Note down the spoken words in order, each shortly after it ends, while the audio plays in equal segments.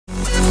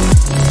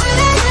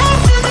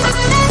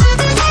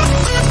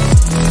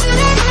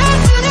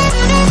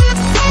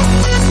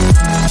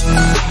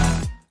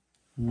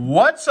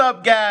What's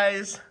up,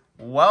 guys?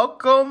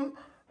 Welcome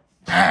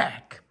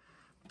back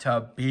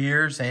to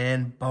Beers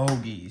and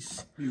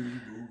Bogeys.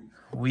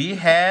 We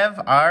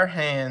have our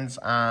hands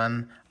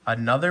on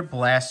another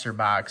blaster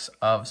box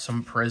of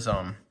some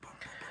Prizm.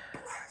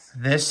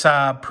 This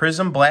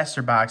Prizm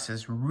blaster box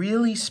is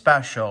really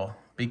special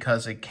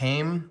because it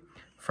came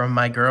from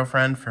my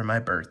girlfriend for my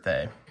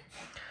birthday.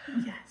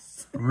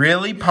 Yes.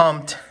 Really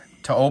pumped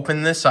to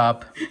open this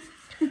up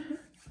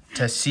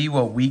to see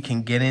what we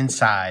can get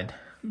inside.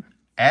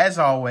 As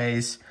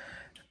always,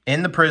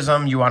 in the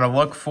Prizm, you want to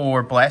look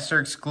for blaster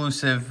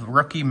exclusive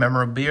rookie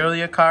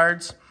memorabilia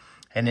cards.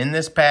 And in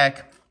this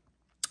pack,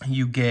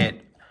 you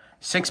get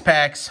 6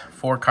 packs,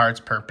 4 cards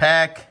per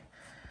pack.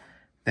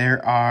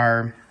 There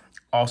are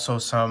also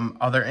some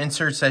other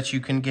inserts that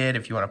you can get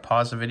if you want to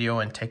pause the video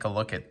and take a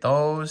look at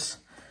those.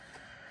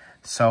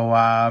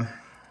 So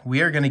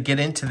we are going to get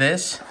into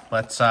this.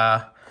 Let's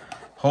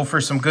hope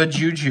for some good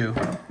juju.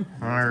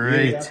 All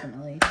right.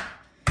 Definitely.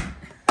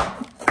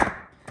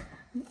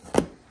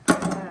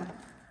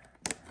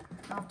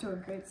 Off to a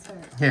great start.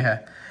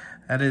 Yeah,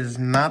 that is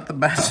not the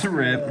best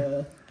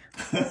rip.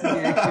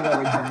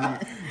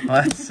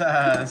 Let's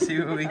see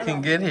what we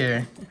can get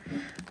here.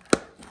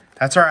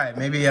 That's all right.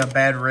 Maybe a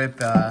bad rip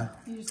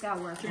You just got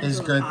work is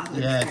good.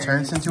 Yeah, it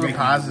turns into a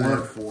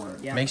positive.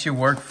 Yep. Makes you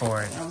work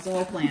for it. That was the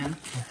whole plan.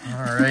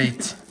 All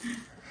right.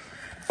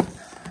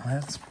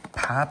 Let's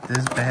pop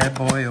this bad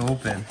boy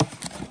open.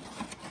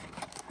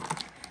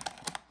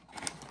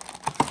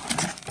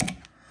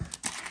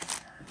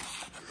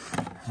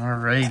 All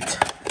right.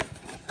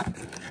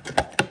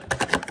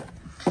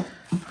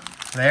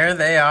 There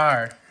they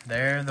are.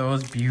 There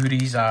those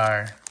beauties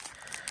are.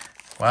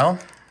 Well,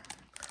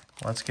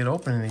 let's get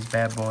opening these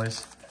bad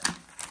boys.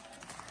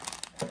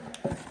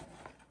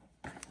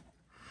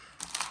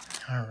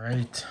 All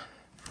right.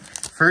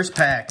 First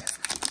pack.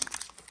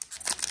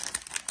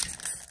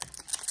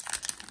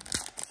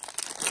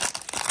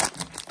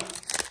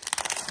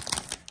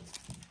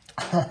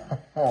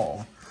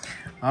 Oh.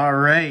 All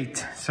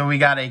right. So we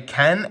got a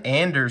Ken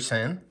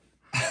Anderson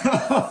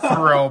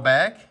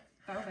throwback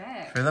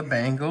for the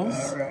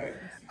Bengals. All right.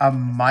 A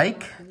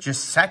Mike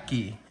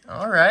Gesicki.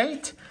 All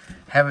right.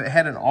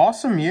 Had an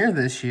awesome year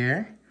this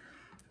year.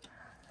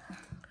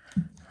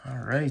 All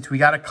right. We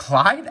got a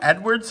Clyde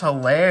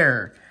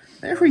Edwards-Helaire.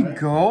 There we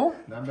go.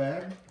 Not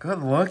bad.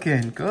 Good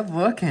looking. Good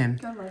looking.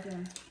 Good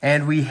looking.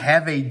 And we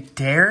have a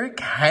Derrick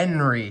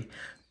Henry.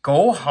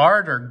 Go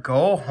hard or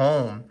go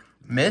home.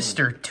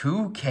 Mr.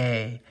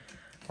 2K.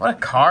 What a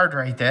card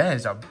right there.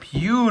 It's a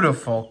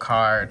beautiful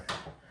card.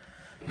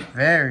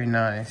 Very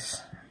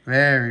nice.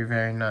 Very,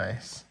 very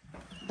nice.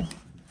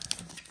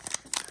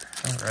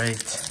 All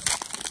right.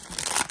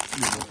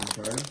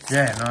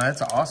 Yeah, no,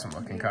 that's an awesome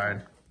looking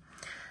card.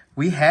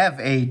 We have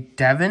a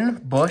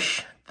Devin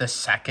Bush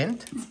II.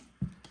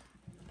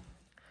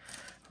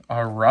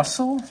 A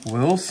Russell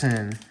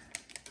Wilson.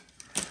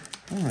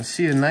 I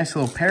see a nice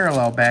little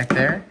parallel back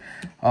there.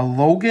 A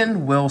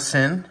Logan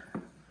Wilson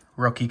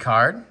rookie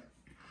card.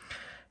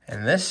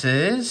 And this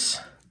is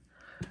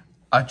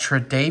a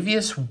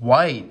Tre'Davious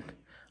White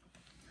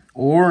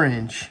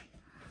orange.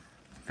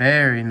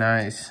 Very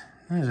nice.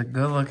 There's a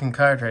good looking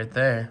card right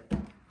there.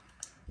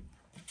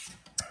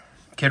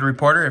 Kid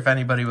Reporter, if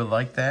anybody would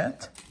like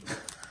that.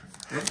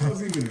 What does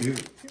he even do?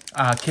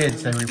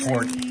 Kids, they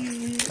report.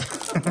 You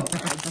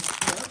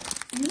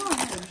know I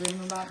had a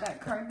dream about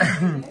that card.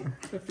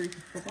 The free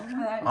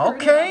football.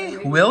 Okay,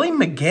 Willie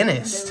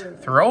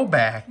McGinnis,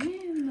 throwback.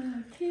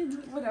 Man, kids,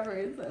 whatever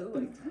it says.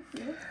 Like,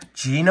 yeah.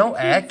 Geno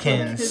Kid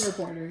Atkins.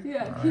 reporter.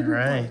 Yeah, All kid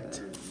right.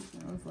 reporter.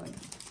 I was like,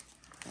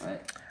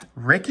 what?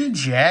 Ricky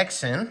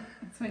Jackson.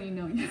 That's when you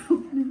know you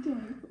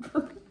don't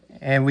know.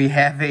 And we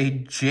have a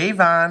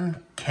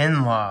Javon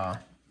Kinlaw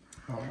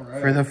All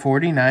right. for the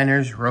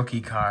 49ers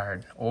rookie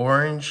card.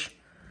 Orange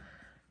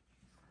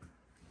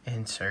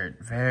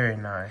insert. Very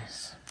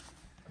nice.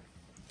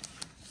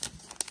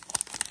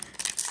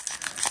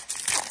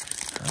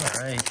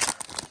 All right.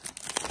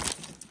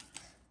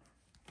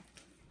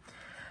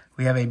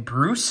 We have a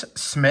Bruce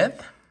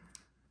Smith,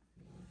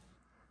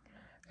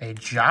 a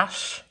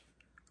Josh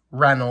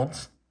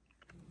Reynolds,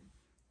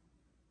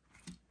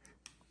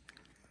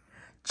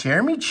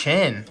 Jeremy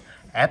Chin,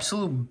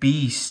 absolute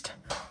beast,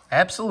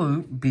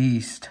 absolute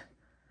beast.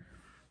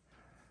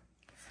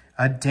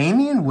 A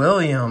Damian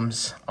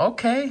Williams,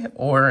 okay,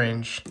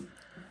 orange,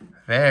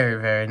 very,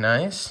 very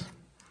nice.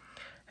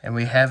 And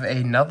we have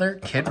another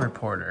Kid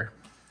Reporter.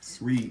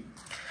 Sweet.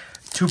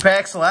 2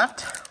 packs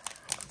left.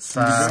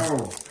 Let's, Here we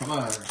go. Come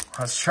on.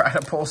 let's try to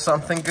pull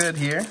something good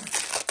here.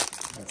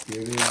 Let's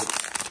get it.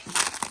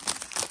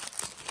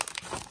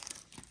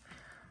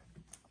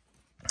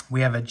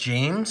 We have a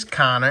James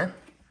Conner,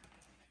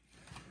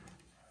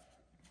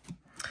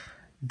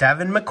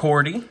 Devin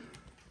McCourty,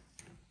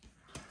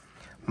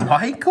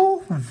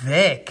 Michael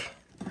Vick.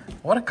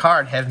 What a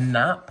card. Have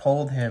not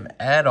pulled him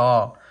at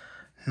all.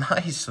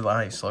 Nice,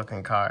 nice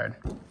looking card.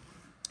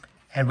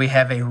 And we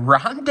have a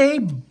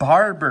Rondé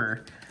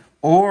Barber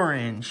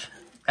orange.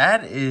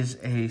 That is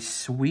a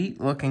sweet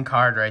looking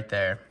card right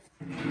there.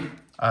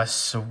 A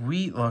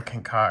sweet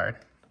looking card.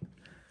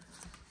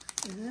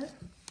 Is it?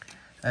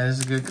 That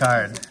is a good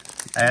card.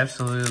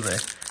 Absolutely.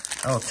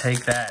 I'll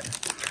take that.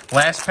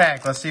 Last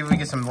pack. Let's see if we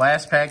get some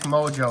last pack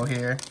mojo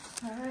here.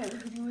 All right.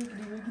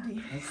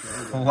 Wiggity.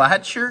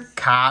 Fletcher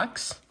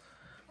Cox.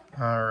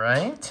 All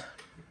right.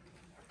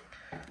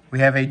 We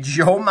have a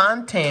Joe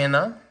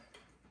Montana.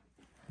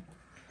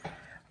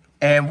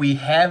 And we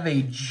have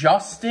a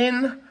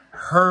Justin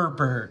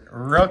Herbert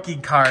rookie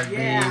card,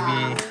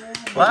 baby.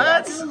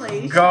 Let's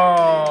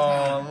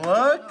go.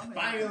 Look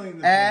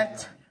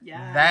at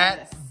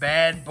that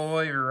bad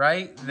boy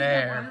right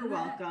there. You're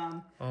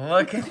welcome.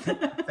 Look at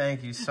that.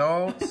 Thank you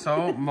so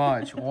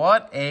much.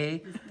 What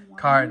a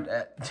card.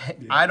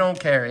 I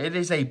don't care. It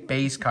is a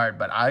base card,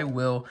 but I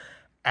will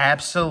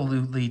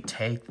absolutely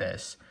take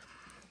this.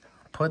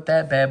 Put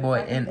that bad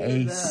boy in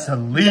a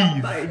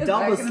sleeve.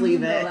 Double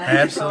sleeve it.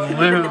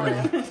 Absolutely.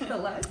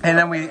 And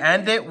then we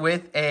end it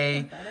with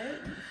a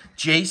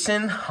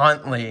Jason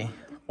Huntley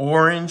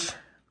orange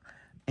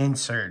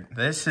insert.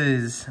 This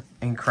is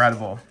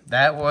incredible.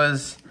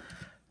 That's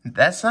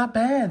not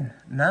bad.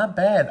 Not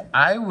bad.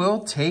 I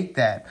will take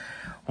that.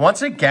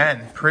 Once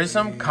again,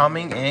 Prizm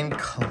coming in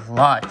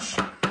clutch.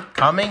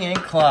 Coming in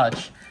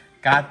clutch.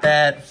 Got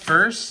that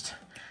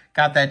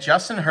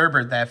Justin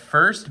Herbert, that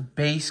first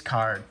base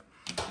card.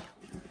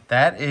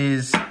 That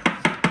is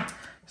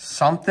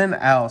something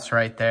else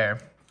right there.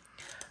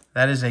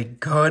 That is a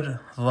good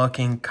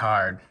looking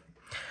card.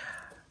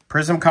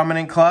 Prizm coming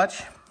in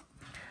clutch.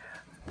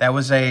 That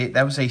was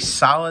a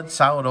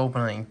solid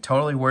opening.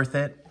 Totally worth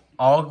it.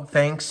 All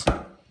thanks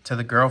to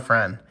the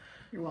girlfriend.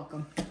 You're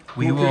welcome.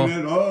 We will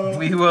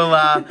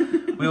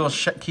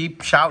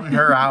keep shouting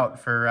her out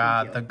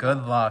for the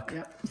good luck.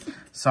 Yep.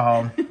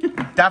 So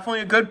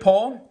definitely a good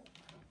poll.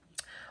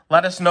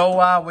 Let us know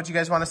what you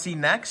guys want to see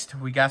next.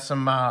 We got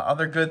some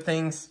other good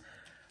things.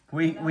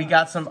 We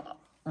got some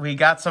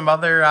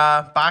other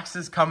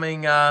boxes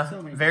coming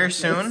very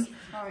soon.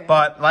 Oh, yeah.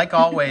 But like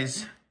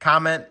always,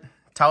 comment,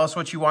 tell us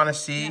what you want to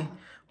see. Yeah.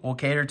 We'll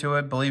cater to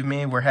it. Believe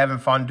me, we're having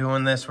fun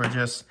doing this. We're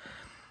just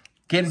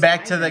getting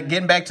back to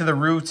the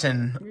roots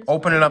and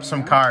opening up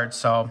some cards.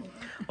 So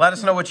let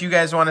us know what you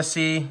guys want to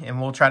see,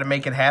 and we'll try to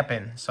make it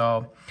happen.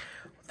 So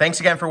thanks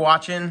again for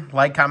watching.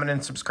 Like, comment,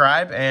 and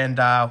subscribe, and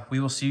we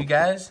will see you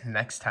guys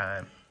next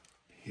time.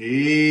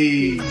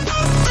 Peace.